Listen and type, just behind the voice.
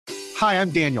Hi,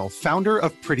 I'm Daniel, founder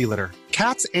of Pretty Litter.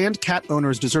 Cats and cat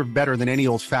owners deserve better than any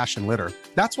old-fashioned litter.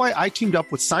 That's why I teamed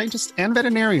up with scientists and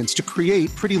veterinarians to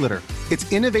create Pretty Litter.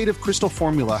 Its innovative crystal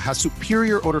formula has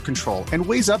superior odor control and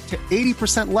weighs up to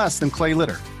 80% less than clay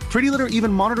litter. Pretty Litter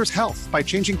even monitors health by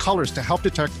changing colors to help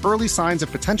detect early signs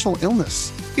of potential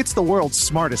illness. It's the world's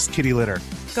smartest kitty litter.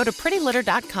 Go to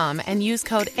prettylitter.com and use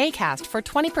code ACAST for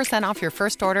 20% off your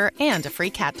first order and a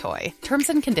free cat toy. Terms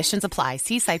and conditions apply.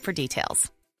 See site for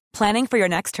details. Planning for your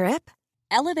next trip?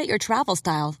 Elevate your travel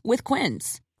style with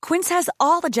Quince. Quince has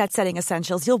all the jet-setting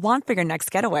essentials you'll want for your next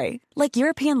getaway, like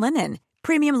European linen,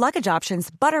 premium luggage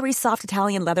options, buttery soft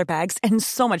Italian leather bags, and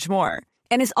so much more.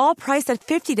 And is all priced at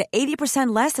 50 to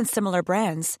 80% less than similar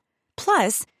brands.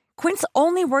 Plus, Quince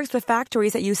only works with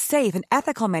factories that use safe and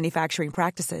ethical manufacturing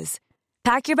practices.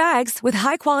 Pack your bags with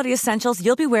high-quality essentials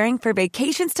you'll be wearing for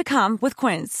vacations to come with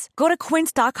Quince. Go to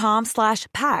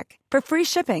quince.com/pack for free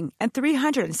shipping and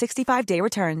 365-day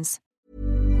returns.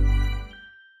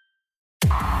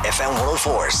 FM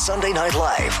 104 Sunday Night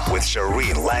Live with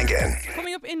Shireen Langan.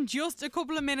 Coming up in just a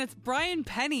couple of minutes, Brian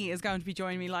Penny is going to be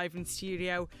joining me live in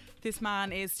studio. This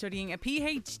man is studying a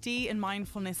PhD in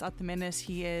mindfulness at the minute.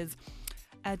 He is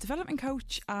a development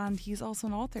coach and he's also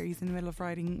an author. He's in the middle of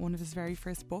writing one of his very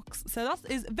first books. So that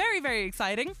is very, very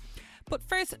exciting. But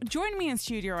first, joining me in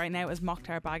studio right now is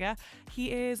Mokhtar Bagga.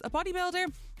 He is a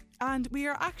bodybuilder and we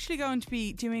are actually going to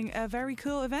be doing a very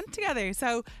cool event together.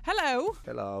 So, hello.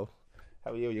 Hello.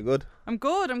 How are you? You good? I'm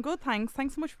good, thanks.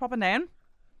 Thanks so much for popping down.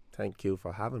 Thank you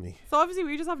for having me. So obviously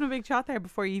we were just having a big chat there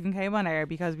before you even came on air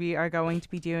because we are going to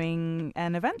be doing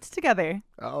an event together.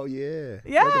 Oh yeah.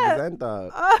 Yeah. 100%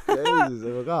 that. Jesus,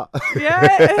 I forgot.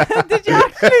 Yeah. Did you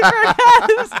actually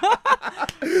forget?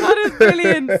 That is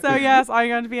brilliant. So yes, I'm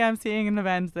going to be emceeing an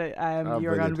event that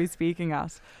you're going to be speaking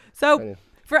at. So Brilliant.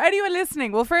 For anyone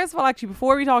listening, well first of all actually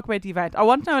before we talk about the event, I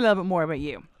want to know a little bit more about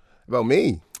you. About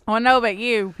me? I want to know about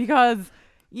you because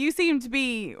you seem to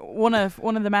be one of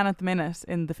the men at the minute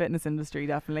in the fitness industry,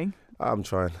 definitely. I'm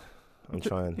trying.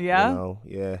 Yeah? You know,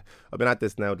 yeah. I've been at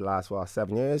this now the last,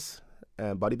 7 years.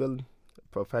 Bodybuilding,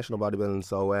 professional bodybuilding.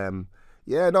 So,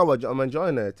 yeah, no, I'm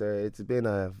enjoying it. It's been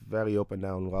a very up and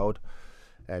down road.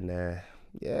 And,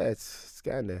 yeah, it's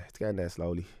getting there. It's getting there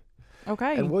slowly.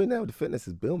 Okay. And right now, the fitness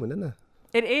is booming, isn't it?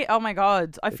 It is. Oh, my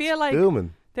God. I feel like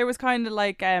booming. There was kind of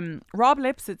like Rob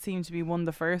Lipsett seemed to be one of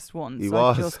the first ones. He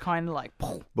like was. Just kind of like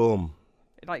boom.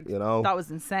 Like, you know, that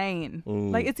was insane.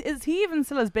 Like, is he even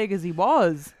still as big as he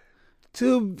was?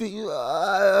 To be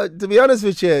honest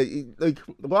with you, like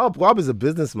Rob is a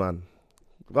businessman.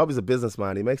 Rob is a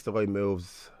businessman. He makes the right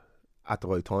moves at the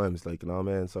right times. Like, you know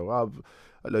what I mean? So Rob,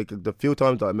 like the few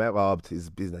times that I met Rob, he's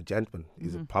a gentleman.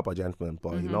 He's a proper gentleman,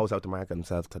 but he knows how to market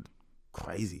himself to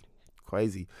crazy.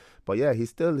 But yeah, he's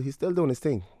still doing his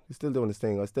thing. I still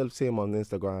see him on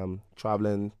Instagram,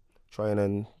 traveling,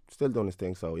 training, still doing his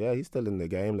thing. So yeah, he's still in the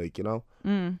game, like, you know,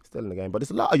 still in the game. But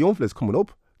there's a lot of young fellas coming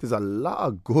up. There's a lot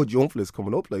of good young fellas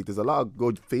coming up. Like, there's a lot of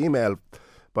good female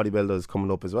bodybuilders coming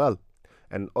up as well.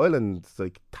 And Ireland's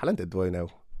like talented right now.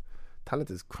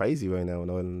 Talent is crazy right now in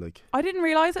Ireland. Like, I didn't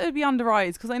realise it would be on the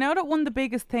rise because I know that one of the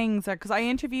biggest things, because I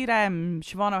interviewed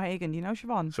Siobhan O'Hagan. Do you know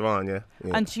Siobhan? Siobhan, yeah.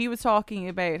 And she was talking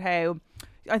about how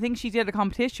I think she did a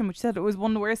competition which said it was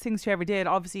one of the worst things she ever did.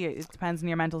 Obviously, it depends on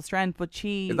your mental strength, but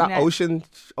she... Is that ocean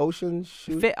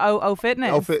shoot? Fitness. Oh,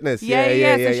 fitness.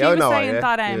 Yeah. So she was saying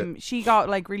that she got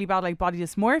like really bad like body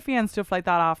dysmorphia and stuff like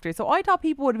that after. So I thought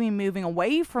people would have been moving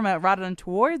away from it rather than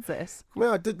towards it.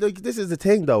 Well, like, this is the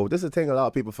thing though. This is the thing a lot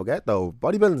of people forget though.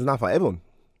 Bodybuilding is not for everyone.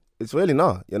 It's really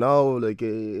not. You know, like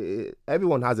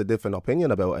everyone has a different opinion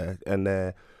about it,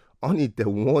 and only the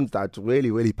ones that's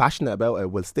really, really passionate about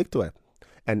it will stick to it.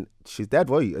 And she's dead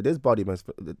right. It is body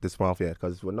dysmorphia,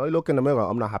 because when I look in the mirror,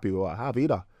 I'm not happy with what I have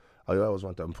either. I always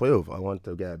want to improve. I want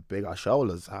to get bigger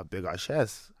shoulders, have bigger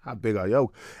chests, have bigger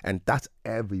yoke. And that's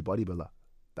every bodybuilder.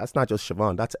 That's not just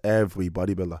Siobhan. That's every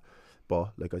bodybuilder.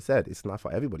 But like I said, it's not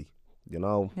for everybody. You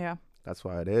know? Yeah. That's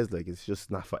why it is. Like, it's just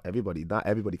not for everybody. Not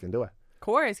everybody can do it. Of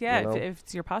course, yeah. You know? If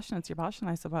it's your passion, it's your passion,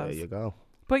 I suppose. There you go.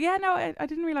 But yeah, no, I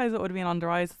didn't realise it would have been on the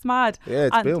rise. It's mad. Yeah,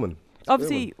 it's booming.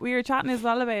 Obviously, we were chatting as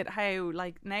well about how,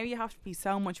 like, now you have to be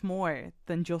so much more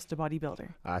than just a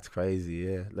bodybuilder. That's crazy,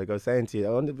 yeah. Like I was saying to you, we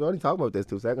only talked about this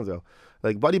 2 seconds ago.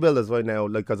 Like, bodybuilders right now,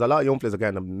 like, because a lot of young players are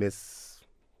getting a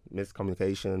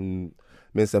miscommunication,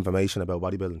 misinformation about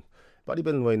bodybuilding.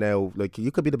 Bodybuilding right now, like, you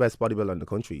could be the best bodybuilder in the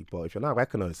country, but if you're not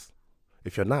recognised,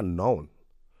 if you're not known,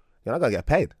 you're not going to get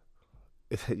paid.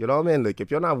 You know what I mean? Like,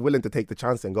 if you're not willing to take the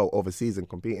chance and go overseas and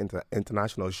compete into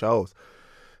international shows,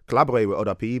 collaborate with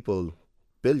other people,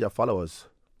 build your followers,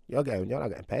 you're not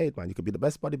getting paid, man. You could be the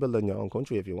best bodybuilder in your own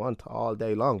country if you want all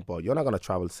day long, but you're not going to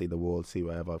travel, see the world, see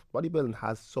wherever. Bodybuilding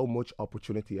has so much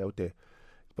opportunity out there,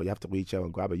 but you have to reach out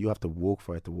and grab it. You have to work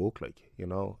for it to work, like, you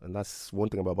know. And that's one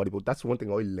thing about bodybuilding. That's one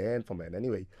thing I learned from it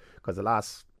anyway, because the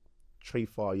last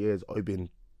 3-4 years I've been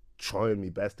trying my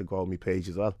best to grow my page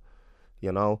as well,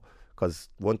 you know. Because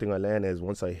one thing I learned is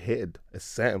once I hit a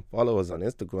certain followers on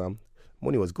Instagram,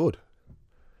 money was good.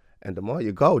 And the more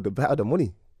you go, the better the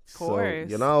money. Of course.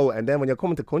 So, you know, and then when you're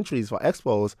coming to countries for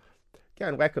expos,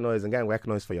 getting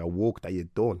recognized for your work that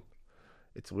you've done.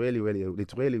 It's really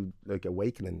like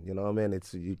awakening, you know what I mean?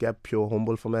 You get pure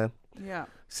humble from it. Yeah.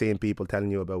 Seeing people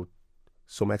telling you about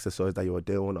some exercise that you were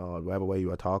doing or whatever way you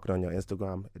were talking on your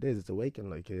Instagram, it's awakening.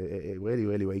 Like, it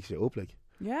really wakes you up, like.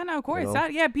 Yeah, no, of course. You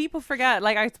know? People forget.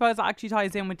 Like, I suppose that actually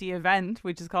ties in with the event,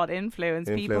 which is called Influence.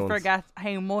 People forget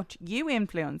how much you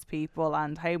influence people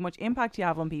and how much impact you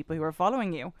have on people who are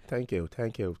following you. Thank you.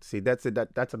 See, that's it.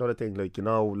 That's another thing. Like, you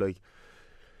know, like,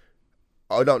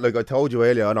 I told you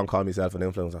earlier, I don't call myself an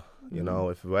influencer. You know,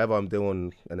 if whatever I'm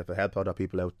doing and if I help other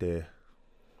people out there,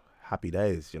 happy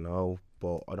days, you know.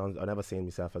 But I never seen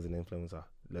myself as an influencer.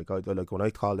 Like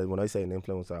when I say an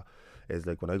influencer, is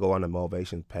like when I go on a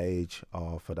motivation page,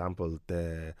 or for example,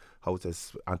 the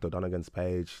hostess Anto Donegan's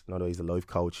page. You know, he's a life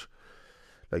coach.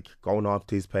 Like going off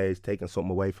to his page, taking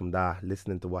something away from that,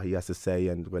 listening to what he has to say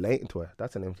and relating to it.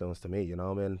 That's an influence to me. You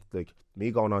know what I mean? Like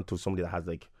me going on to somebody that has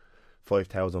like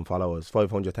 5,000 followers,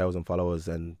 500,000 followers,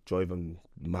 and driving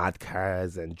mad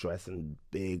cars and dressing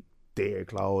big dear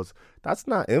clothes. That's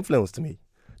not influence to me.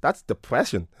 That's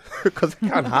depression, because I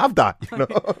can't have that, you know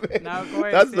what I mean? No, of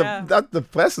course, that's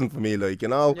depressing for me, like, you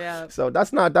know. Yeah. So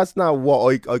that's not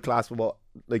what I class for. But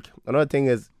like another thing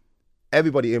is,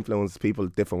 everybody influences people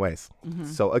different ways.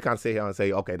 So I can't sit here and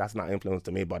say, okay, that's not influence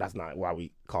to me, but that's not what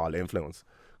we call influence.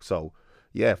 So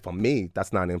yeah, for me,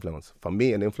 that's not an influence. For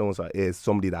me, an influencer is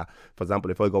somebody that, for example,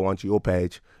 if I go onto your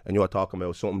page and you're talking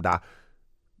about something that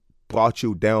brought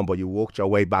you down, but you worked your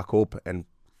way back up and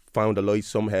found a light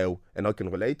somehow, and I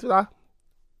can relate to that,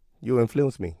 you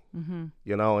influence me.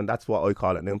 You know, and that's what I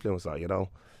call an influencer, you know.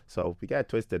 So we get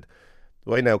twisted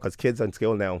right now, because kids in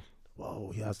school now,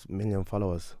 whoa, he has 1 million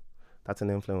followers. That's an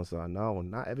influencer. No,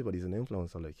 not everybody's an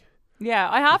influencer, like. Yeah,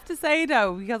 I have to say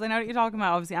though, because I know that you're talking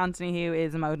about, obviously, Anthony, who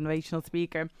is a motivational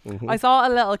speaker. I saw a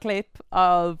little clip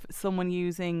of someone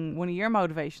using one of your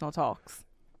motivational talks.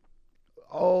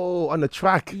 Oh, on the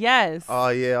track. Yes. Oh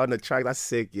yeah, on the track. That's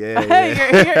sick. Yeah.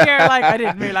 Yeah. you're like, I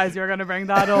didn't realize you were going to bring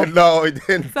that up. No, I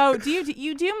didn't. So do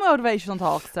you do motivational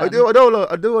talks then? I do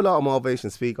a lot of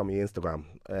motivation speak on my Instagram,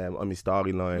 on my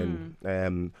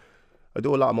storyline. I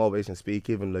do a lot of motivation speak,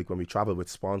 even like when we travel with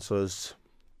sponsors,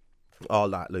 all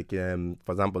that. Like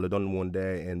for example, I done one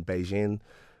day in Beijing.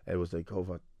 It was like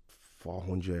over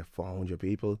 400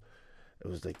 people. It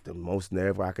was like the most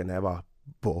nerve-wracking ever.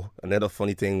 But another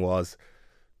funny thing was,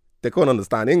 they couldn't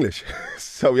understand English,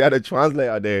 so we had a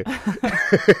translator there.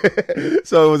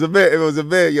 So it was a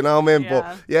bit, you know what I mean? Yeah.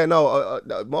 But yeah, no,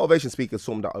 motivation speaking is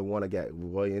something that I want to get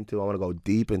right into. I want to go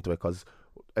deep into it, because,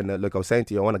 and like I was saying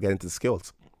to you, I want to get into the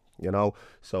skills, you know.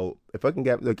 So if I can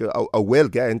get, like, I will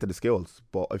get into the skills,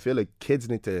 but I feel like kids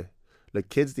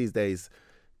these days,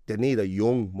 they need a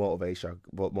young motivate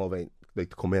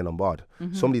like to come in on board,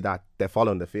 somebody that they're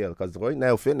following the field, because right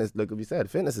now fitness, like we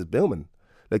said, fitness is booming.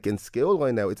 Like in school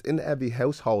right now, it's in every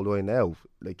household right now.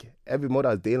 Like every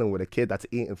mother is dealing with a kid that's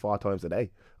eating 4 times a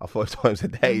day or 5 times a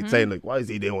day, saying like, what is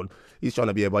he doing? He's trying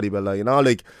to be a bodybuilder, you know,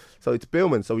 like. So it's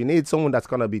booming. So we need someone that's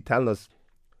gonna be telling us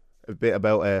a bit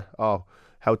about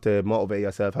how to motivate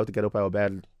yourself, how to get up out of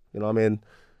bed, you know what I mean?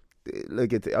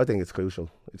 Like I think it's crucial.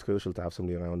 It's crucial to have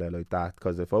somebody around there like that,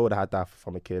 because if I would have had that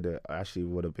from a kid, I actually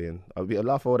I'd be a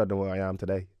lot further than where I am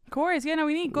today. Of course, yeah, no,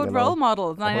 we need good role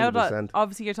models. And 100%. I know that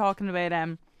obviously you're talking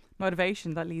about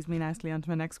motivation. That leads me nicely onto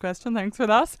my next question. Thanks for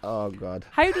that. Oh God.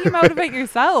 How do you motivate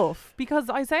yourself? Because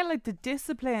I say like the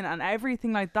discipline and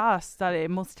everything like that it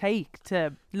must take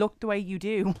to look the way you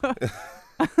do.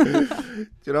 Do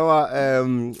you know what?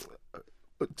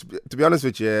 To be honest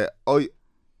with you,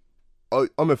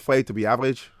 I'm afraid to be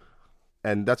average,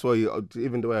 and that's why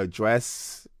even the way I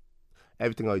dress,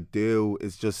 everything I do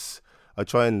is just I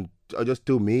just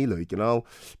do me, like, you know.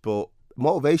 But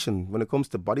motivation when it comes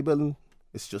to bodybuilding,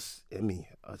 it's just in me.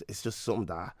 It's just something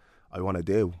that I want to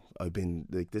do. I've been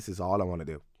like, this is all I want to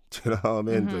do. Do you know what I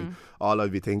mean? Like, all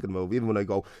I'd be thinking about, even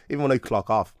when I clock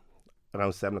off,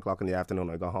 around 7 o'clock in the afternoon,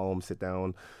 I go home, sit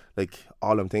down. Like,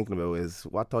 all I'm thinking about is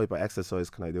what type of exercise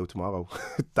can I do tomorrow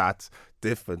that's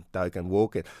different, that I can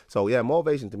walk it. So yeah,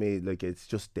 motivation to me, like, it's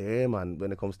just there, man.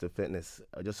 When it comes to fitness,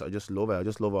 I just love it. I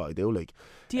just love what I do. Like,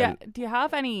 Do you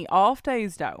have any off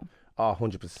days though? oh,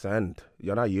 100%.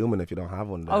 You're not human if you don't have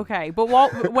one. Then. Okay, but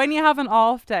when you have an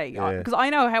off day, Yeah. because I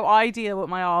know how I deal with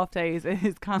my off days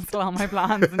is cancel all my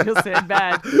plans and just sit in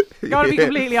bed. Got to be Yeah.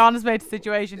 completely honest about the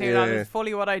situation here. That Yeah. is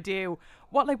fully what I do.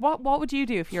 What would you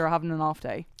do if you were having an off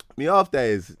day? Me off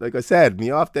days, like I said, me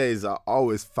off days are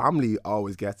always, family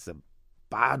always gets a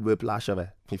bad whiplash of it.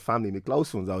 My family, my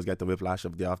close ones always get the whiplash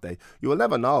of the off day. You will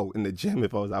never know in the gym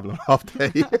if I was having an off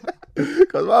day.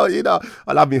 Because, well, you know,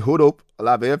 I'll have my hood up, I'll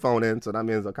have earphone in, so that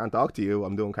means I can't talk to you.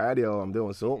 I'm doing cardio, I'm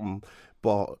doing something.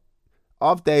 But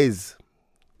off days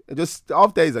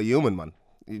are human, man.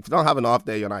 If you don't have an off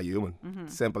day, you're not human.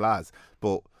 Simple as.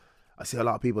 But I see a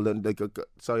lot of people,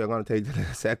 sorry, I'm going to take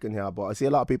a second here, but I see a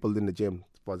lot of people in the gym.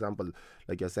 For example,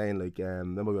 like you're saying, like,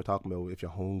 remember we were talking about if you're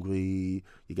hungry,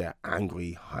 you get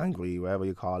angry, whatever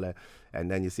you call it. And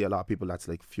then you see a lot of people that's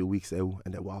like a few weeks out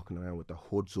and they're walking around with their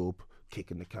hoods up,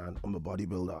 kicking the can. I'm a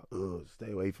bodybuilder. Ugh,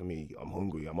 stay away from me. I'm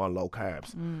hungry. I'm on low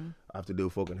carbs. I have to do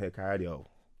fucking hit cardio.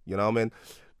 You know what I mean?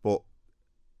 But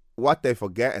what they're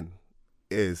forgetting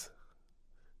is,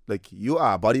 like, you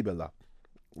are a bodybuilder.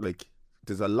 Like,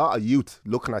 there's a lot of youth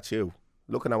looking at you,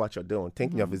 looking at what you're doing,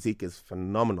 thinking your physique is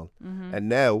phenomenal. And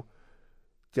now,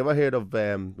 do you ever heard of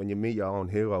when you meet your own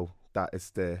hero, that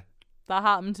it's the... That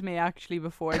happened to me actually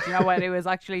before. Do you know what? It was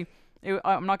actually,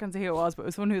 I'm not going to say who it was, but it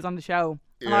was someone who was on the show.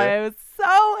 And Yeah. I was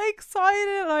so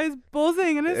excited. I was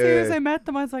buzzing. And as soon as Yeah. I met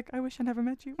them, I was like, I wish I never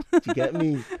met you. Do you get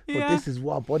me? But Yeah. this is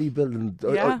what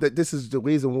bodybuilding. Yeah. This is the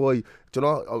reason why. Do you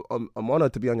know? I'm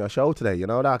honored to be on your show today. You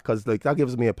know that, because like that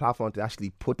gives me a platform to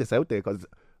actually put this out there. Because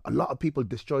a lot of people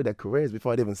destroy their careers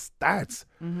before it even starts.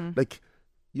 Like,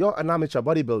 you're an amateur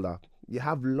bodybuilder. You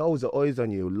have loads of eyes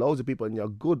on you, loads of people, and you're a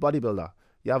good bodybuilder.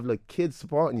 You have like kids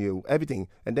supporting you, everything,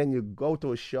 and then you go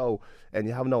to a show and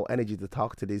you have no energy to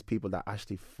talk to these people that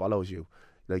actually follows you.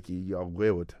 Like, you're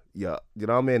weird. You know what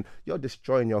I mean? You're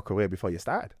destroying your career before you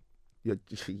start.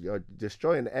 You're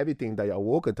destroying everything that you're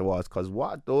working towards. Because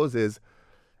what it does is,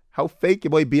 how fake you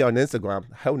might be on Instagram,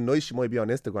 how nice you might be on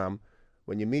Instagram,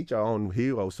 when you meet your own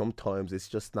hero, sometimes it's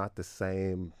just not the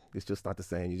same. It's just not the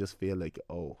same. You just feel like,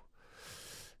 oh,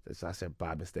 that's a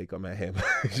bad mistake. I met him.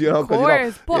 You know, Of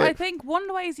course, but yeah. I think one of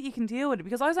the ways that you can deal with it,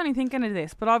 because I was only thinking of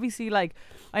this, but obviously, like,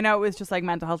 I know it was just like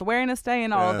Mental Health Awareness Day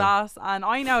and all of that, and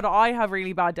I know that I have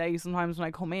really bad days sometimes when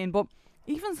I come in, but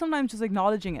even sometimes just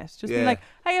acknowledging it, just being Yeah. like,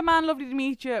 hey man, lovely to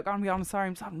meet you. I'm gonna be honest, sorry,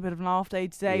 I'm just having a bit of an off day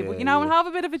today, but Yeah, you know, yeah. and have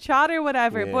a bit of a chat or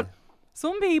whatever. Yeah. But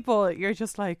some people, you're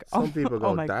just like, oh, Some people oh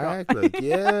go my dark, God. like,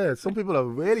 yeah. Some people are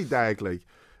really dark, like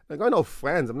I know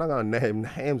friends. I'm not gonna name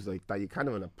names like that. You can't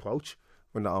even approach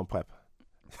when they're on prep.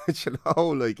 You know,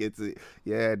 like it's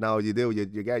yeah. No, you do. You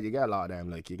get a lot of them.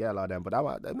 Like you get a lot of them.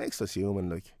 But that makes us human.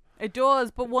 Like It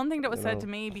does, but one thing that was You said know. to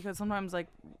me, because sometimes like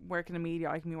working in media,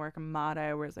 I can be working mad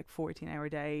hours, like 14-hour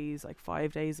days, like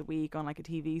 5 days a week on like a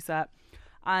TV set.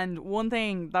 And one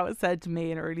thing that was said to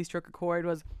me and it really struck a chord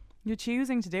was, you're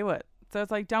choosing to do it. So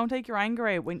it's like, don't take your anger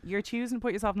out when you're choosing to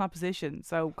put yourself in that position.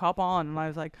 So cop on. And I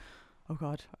was like, oh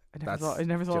God, I never thought do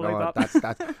you know like what?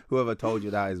 that. That's whoever told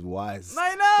you that is wise.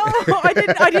 I know.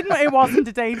 I didn't. It wasn't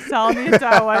a day to tell me so.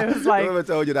 I was like, Whoever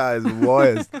told you that is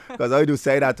wise. Because I do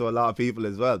say that to a lot of people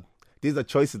as well. These are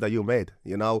choices that you made.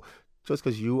 You know, just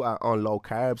because you are on low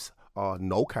carbs or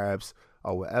no carbs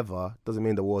or whatever doesn't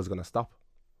mean the war's gonna stop.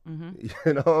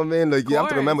 You know what I mean? Like, you have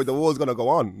to remember the war's gonna go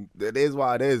on. It is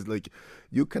what it is. Like,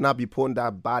 you cannot be putting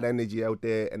that bad energy out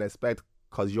there and expect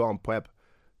because you're on prep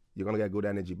you're gonna get good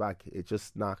energy back. It's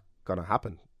just not gonna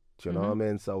happen. Do you know what I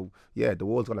mean? So yeah, the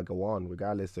war's gonna go on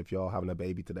regardless if you're having a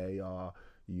baby today or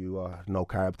you are no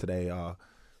carb today or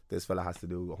this fella has to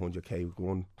do a 100k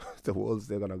run. The world's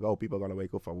still gonna go. People are gonna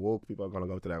wake up for work. People are gonna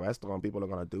go to their restaurant. People are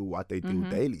gonna do what they do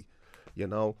daily. You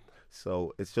know,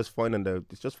 so it's just finding the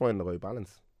right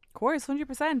balance. of course,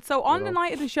 100%. So on the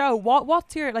night of the show,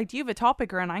 what's your, like, do you have a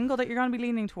topic or an angle that you're going to be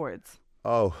leaning towards?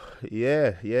 Oh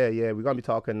yeah. We're gonna be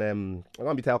talking. I'm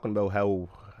gonna be talking about how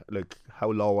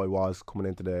low I was coming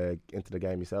into the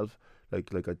game myself.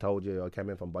 Like I told you, I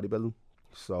came in from bodybuilding.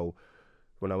 So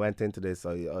when I went into this,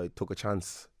 I took a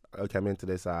chance. I came into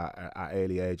this at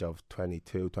early age of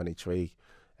 22, 23,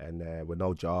 and with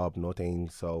no job, nothing.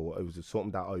 So it was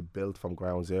something that I built from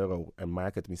ground zero and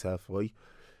marketed myself right.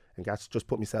 And that's just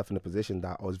put myself in a position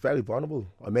that I was very vulnerable.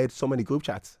 I made so many group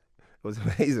chats. It was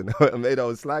amazing. I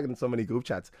was slagging so many group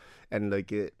chats, and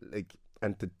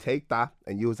and to take that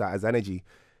and use that as energy,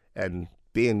 and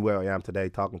being where I am today,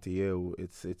 talking to you,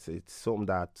 it's something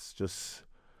that's just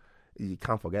you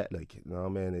can't forget. Like, you know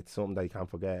what I mean? It's something that you can't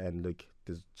forget, and like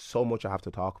there's so much I have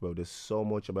to talk about. There's so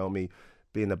much about me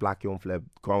being a black young fella,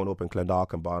 growing up in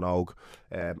Clondalk and Barnoak,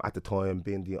 at the time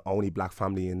being the only black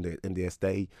family in the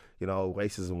estate. You know,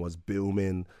 racism was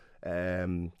booming.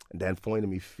 And then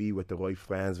finding me feet with the right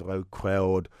friends, the right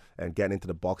crowd, and getting into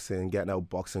the boxing, getting out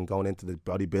boxing, going into the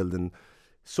bodybuilding,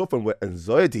 suffering with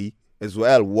anxiety as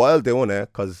well while doing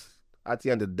it, because at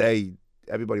the end of the day,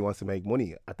 everybody wants to make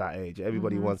money at that age.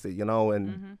 Everybody wants it, you know,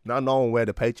 and not knowing where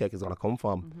the paycheck is going to come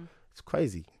from. It's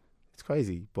crazy. It's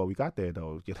crazy. But we got there,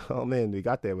 though. You know what I mean? We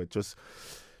got there with just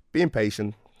being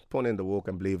patient, putting in the work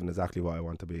and believing exactly what I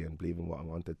want to be and believing what I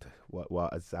wanted,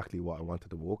 what exactly what I wanted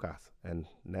to work at. And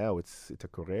now it's a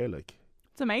career, like.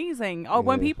 It's amazing. Oh,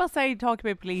 when people talk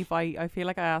about belief, I feel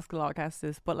like I ask a lot of guests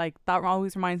this, but like that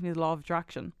always reminds me of the law of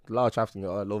attraction. The law of attraction,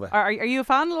 I love it. Are you a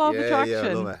fan of the law of attraction? Yeah,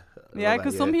 I love it. Yeah,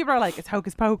 because some people are like, it's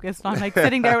hocus pocus. And I'm like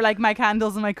sitting there with like my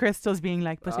candles and my crystals being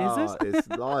like, but is it? It's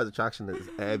law of attraction is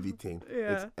everything.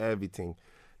 It's everything.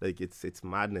 Like it's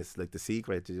madness. Like The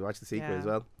Secret. Did you watch The Secret as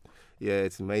well? Yeah,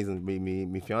 it's amazing.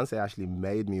 Me fiance actually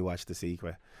made me watch The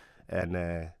Secret. And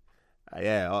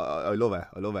I love it.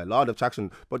 I love it. Law of attraction.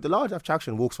 But the law of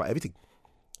attraction works for everything.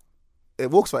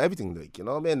 It works for everything. Like, you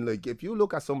know what I mean? Like if you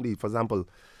look at somebody, for example,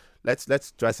 let's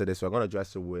dress it this way. I'm gonna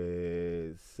dress it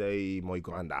with, say, my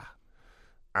granddad.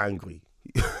 Angry.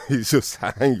 He's just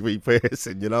an angry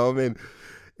person, you know what I mean?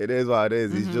 It is what it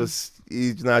is.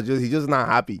 He's just not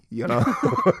happy, you know.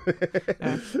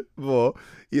 But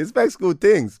he expects good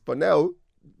things. But now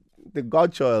the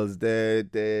godchilds,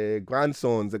 the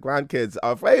grandsons, the grandkids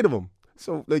are afraid of him.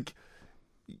 So like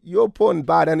you're putting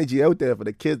bad energy out there for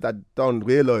the kids that don't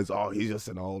realise, oh, he's just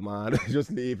an old man.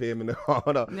 Just leave him in the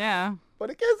corner. Yeah. But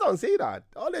the kids don't see that.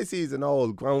 All they see is an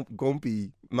old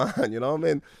grumpy man, you know what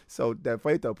I mean? So they're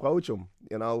afraid to approach him,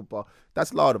 you know. But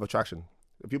that's law of attraction.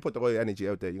 If you put the right energy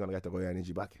out there, you're going to get the right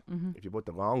energy back. If you put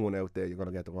the wrong one out there, you're going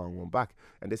to get the wrong one back.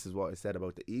 And this is what I said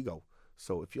about the ego.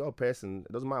 So if you're a person,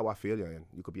 it doesn't matter what field you're in.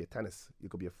 You could be a tennis, you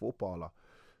could be a footballer,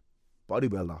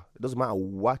 bodybuilder. It doesn't matter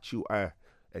what you are.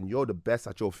 And you're the best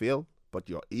at your field, but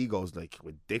your ego's like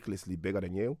ridiculously bigger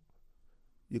than you.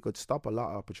 You could stop a lot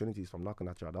of opportunities from knocking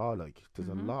at your door. Like there's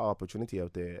a lot of opportunity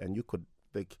out there, and you could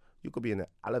be in an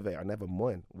elevator, never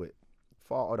mind, with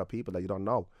 4 other people that you don't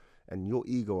know, and your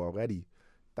ego already,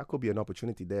 that could be an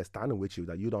opportunity there standing with you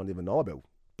that you don't even know about,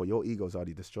 but your ego's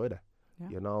already destroyed it.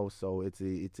 You know, so it's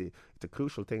a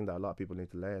crucial thing that a lot of people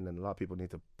need to learn, and a lot of people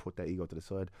need to put their ego to the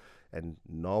side and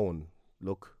knowing,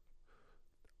 look,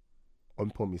 I'm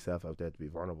putting myself out there to be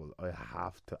vulnerable. I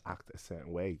have to act a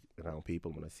certain way around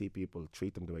people. When I see people,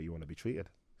 treat them the way you want to be treated.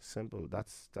 Simple.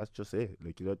 That's just it.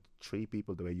 Like, you don't treat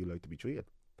people the way you like to be treated.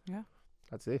 Yeah.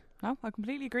 That's it. No, I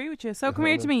completely agree with you. So come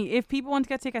here to me. If people want to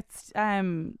get tickets,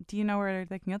 do you know where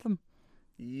they can get them?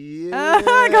 Yeah.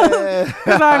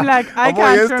 Because I'm like, I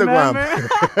can't remember.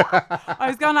 I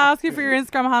was going to ask you for your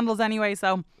Instagram handles anyway,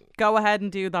 so go ahead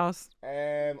and do those.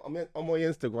 I'm on my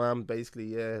Instagram, basically,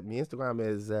 yeah. My Instagram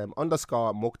is _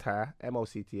 Mukhtar, MOCTAR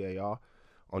 _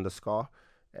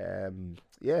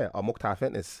 or Mukhtar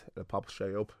Fitness. It'll pop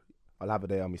straight up. I'll have it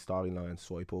there on my storyline,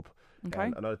 swipe up. Okay.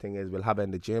 And another thing is we'll have it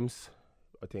in the gyms.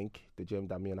 I think the gym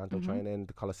that me and Anto train in,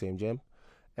 the Coliseum gym.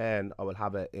 And I will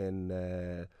have it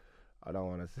in I don't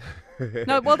want to say.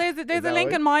 No, well, there's a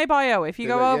link in my bio. If you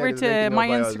go over to my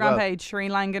Instagram page, Shireen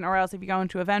Langan, or else if you go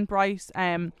into Eventbrite,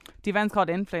 the event's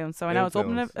called Influence. So I know it's up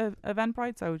in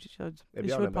Eventbrite, so it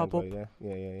should pop up.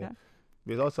 Yeah.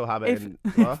 We'll also have it in.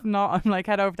 If not, I'm like,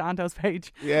 head over to Anto's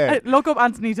page. Yeah. Look up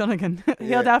Anthony Dunnigan.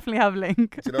 He'll definitely have a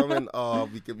link. Do you know what I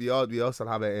mean? We also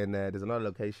have it in. There's another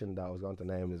location that I was going to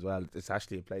name as well. It's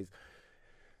actually a place.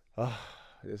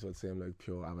 This would seem like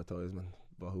pure advertisement,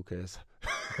 but who cares?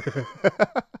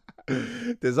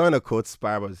 Designer Cuts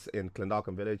Barbers in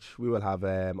Clondalkin Village. We will have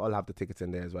I'll have the tickets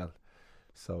in there as well.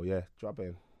 So yeah, drop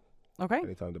in. Okay.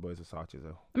 Anytime the boys will sort you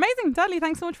out. Amazing, Dudley.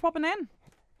 Thanks so much for popping in.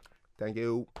 Thank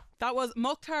you. That was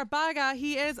Mukhtar Baga.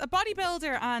 He is a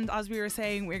bodybuilder, and as we were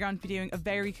saying, we're going to be doing a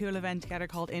very cool event together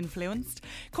called Influenced.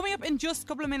 Coming up in just a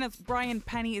couple of minutes, Brian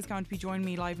Penny is going to be joining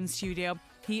me live in studio.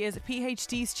 He is a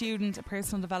PhD student, a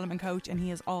personal development coach, and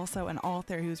he is also an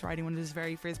author who's writing one of his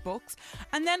very first books.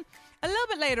 And then a little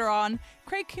bit later on,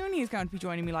 Craig Cooney is going to be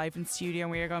joining me live in studio,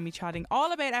 and we are going to be chatting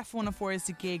all about F104's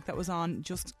The Gig that was on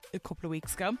just a couple of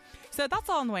weeks ago. So that's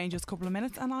all on the way in just a couple of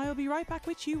minutes, and I'll be right back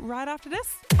with you right after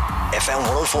this. FM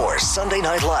 104 Sunday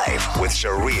Night Live with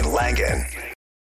Shireen Langan.